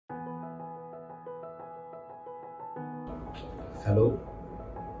Hello,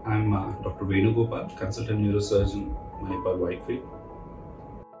 I'm Dr. Venugopal, consultant neurosurgeon, Manipal Whitefield.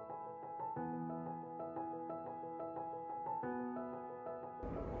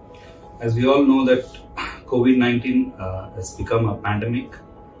 As we all know that COVID-19 has become a pandemic,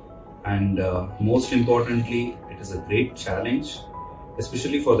 and most importantly, it is a great challenge,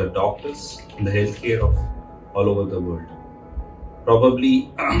 especially for the doctors in the healthcare of all over the world.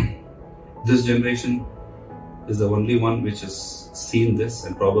 Probably this generation is the only one which has seen this,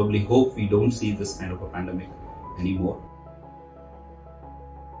 and probably hope we don't see this kind of a pandemic anymore.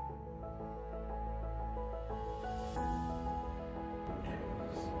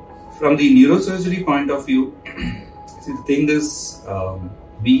 From the neurosurgery point of view, see, the thing is,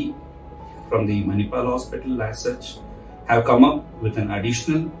 we from the Manipal Hospital as such have come up with an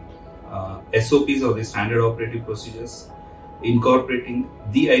additional SOPs or the standard operative procedures incorporating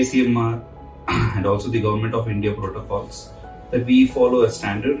the ICMR and also the Government of India protocols, that we follow a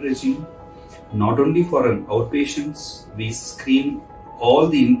standard regime. Not only for an outpatients, we screen all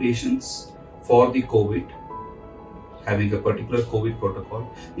the inpatients for the COVID, having a particular COVID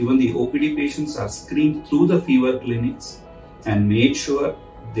protocol. Even the OPD patients are screened through the fever clinics and made sure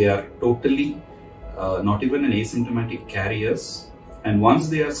they are totally not even an asymptomatic carriers. And once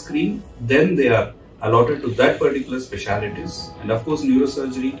they are screened, then they are allotted to that particular specialties. And of course,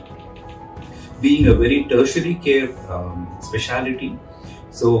 neurosurgery being a very tertiary care specialty,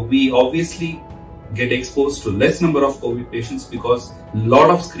 so we obviously get exposed to less number of COVID patients because a lot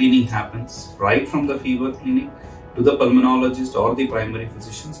of screening happens right from the fever clinic to the pulmonologist or the primary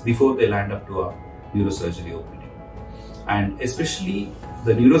physicians before they land up to our neurosurgery OPD. And especially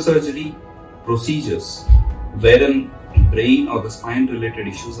the neurosurgery procedures wherein brain or the spine related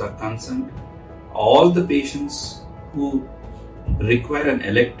issues are concerned, all the patients who require an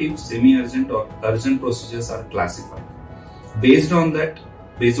elective, semi-urgent or urgent procedures are classified. Based on that,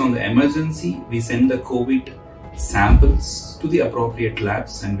 based on the emergency, we send the COVID samples to the appropriate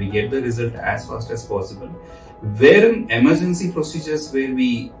labs and we get the result as fast as possible. Wherein emergency procedures where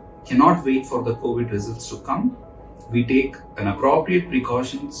we cannot wait for the COVID results to come, we take an appropriate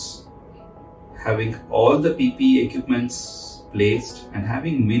precautions, having all the PPE equipments placed and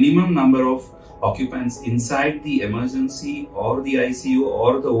having minimum number of occupants inside the emergency or the ICU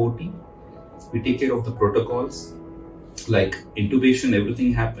or the OT. We take care of the protocols like intubation,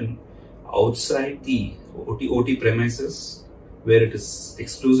 everything happen outside the OT premises where it is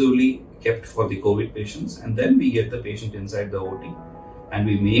exclusively kept for the COVID patients, and then we get the patient inside the OT and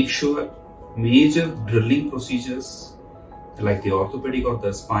we make sure major drilling procedures like the orthopedic or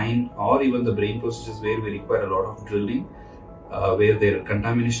the spine or even the brain procedures where we require a lot of drilling, where there are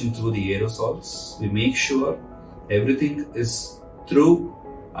contamination through the aerosols, we make sure everything is through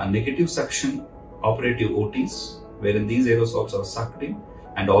a negative suction operative OTs, wherein these aerosols are sucked in,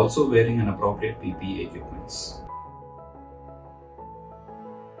 and also wearing an appropriate PPE equipments.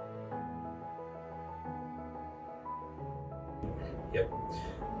 Yep.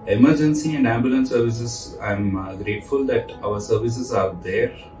 Emergency and ambulance services, I'm grateful that our services are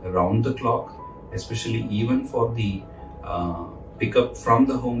there around the clock, especially even for the pickup from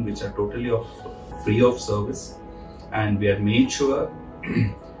the home, which are totally free of service. And we have made sure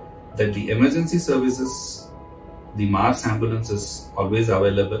that the emergency services, the Mars ambulance is always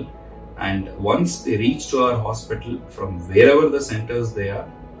available, and once they reach to our hospital from wherever the centers they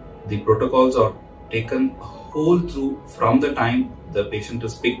are, the protocols are taken whole through from the time the patient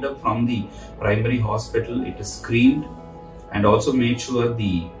is picked up from the primary hospital. It is screened and also made sure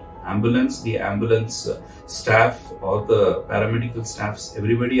the ambulance staff or the paramedical staffs,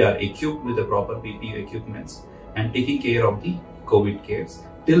 everybody are equipped with the proper PPE equipments and taking care of the COVID cares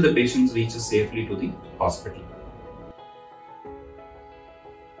till the patient reaches safely to the hospital.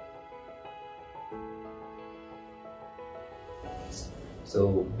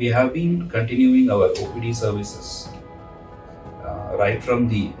 So we have been continuing our OPD services right from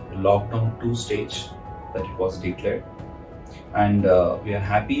the lockdown 2 stage that it was declared, and we are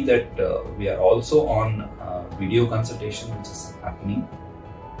happy that we are also on video consultation, which is happening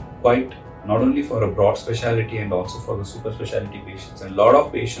quite not only for a broad specialty and also for the super specialty patients. And a lot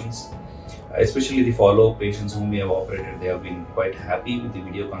of patients, especially the follow-up patients whom we have operated, they have been quite happy with the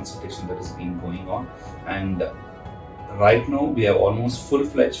video consultation that has been going on. And right now we have almost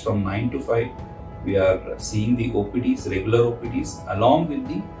full-fledged from 9 to 5. We are seeing the OPDs, regular OPDs, along with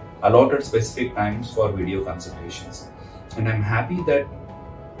the allotted specific times for video consultations. And I'm happy that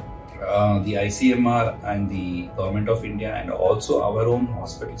the ICMR and the Government of India and also our own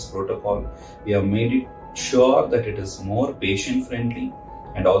hospitals protocol, we have made it sure that it is more patient friendly,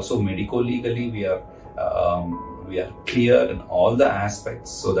 and also medico-legally we we are clear in all the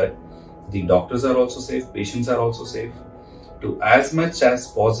aspects so that the doctors are also safe, patients are also safe. To as much as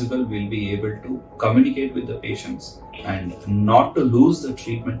possible, we'll be able to communicate with the patients and not to lose the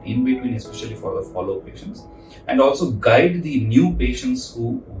treatment in between, especially for the follow-up patients, and also guide the new patients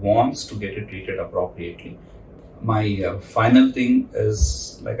who wants to get it treated appropriately. My final thing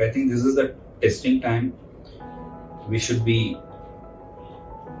is, like, I think this is the testing time. We should be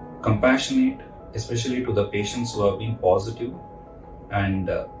compassionate, especially to the patients who have been positive, and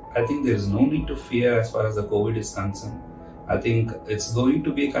I think there is no need to fear as far as the COVID is concerned. I think it's going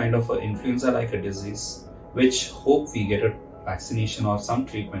to be kind of an influenza like a disease, which hope we get a vaccination or some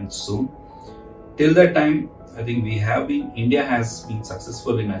treatment soon. Till that time, I think India has been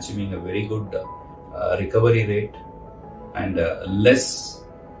successful in achieving a very good recovery rate and less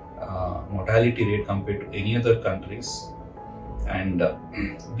mortality rate compared to any other countries. And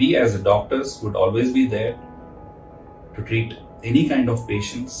we as doctors would always be there to treat any kind of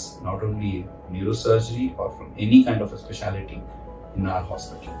patients, not only neurosurgery or from any kind of a specialty in our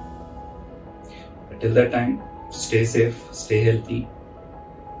hospital. But till that time, stay safe, stay healthy,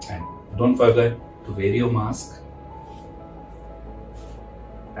 and don't forget to wear your mask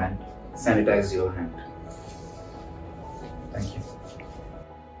and sanitize your hand.